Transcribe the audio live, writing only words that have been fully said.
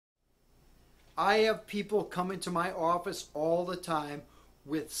I have people come into my office all the time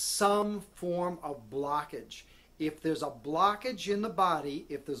with some form of blockage. If there's a blockage in the body,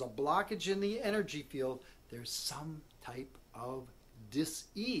 if there's a blockage in the energy field, there's some type of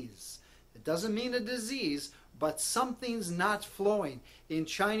dis-ease. It doesn't mean a disease, but something's not flowing. In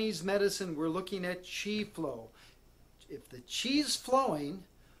Chinese medicine, we're looking at qi flow. If the qi's flowing,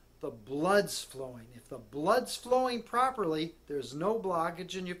 the blood's flowing. If the blood's flowing properly, there's no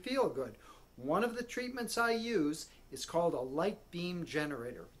blockage and you feel good. One of the treatments I use is called a light beam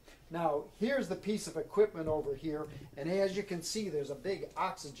generator. Now, here's the piece of equipment over here, and as you can see, there's a big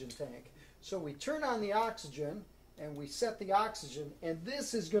oxygen tank. So we turn on the oxygen, and we set the oxygen, and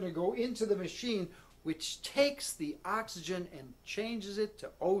this is going to go into the machine, which takes the oxygen and changes it to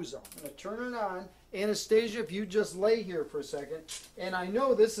ozone. I'm going to turn it on. Anastasia, if you just lay here for a second, and I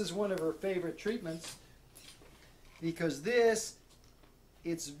know this is one of her favorite treatments, because this,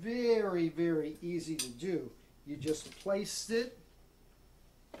 it's very, very easy to do. You just place it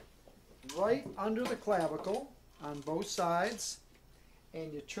right under the clavicle on both sides,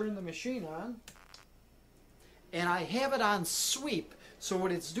 and you turn the machine on, and I have it on sweep. So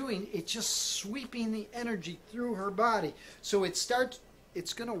what it's doing, it's just sweeping the energy through her body. So it's going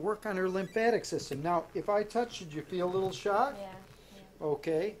to work on her lymphatic system. Now, if I touch it, you feel a little shock? Yeah.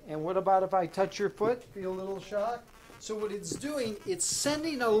 Okay, and what about if I touch your foot? Feel a little shock? So what it's doing, it's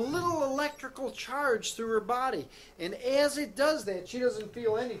sending a little electrical charge through her body. And as it does that, she doesn't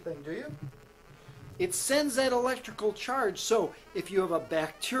feel anything, do you? It sends that electrical charge. So if you have a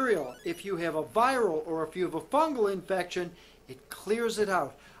bacterial, if you have a viral, or if you have a fungal infection, it clears it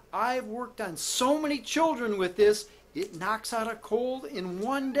out. I've worked on so many children with this, it knocks out a cold in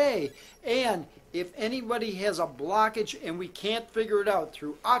one day. And if anybody has a blockage and we can't figure it out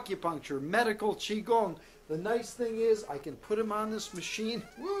through acupuncture, medical, qigong, the nice thing is I can put them on this machine.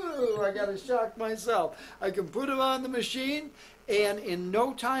 Woo, I got to shock myself. I can put them on the machine, and in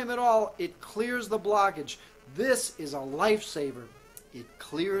no time at all, it clears the blockage. This is a lifesaver. It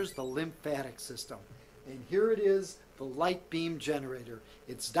clears the lymphatic system. And here it is, the light beam generator.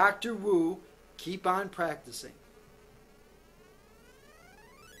 It's Dr. Wu. Keep on practicing.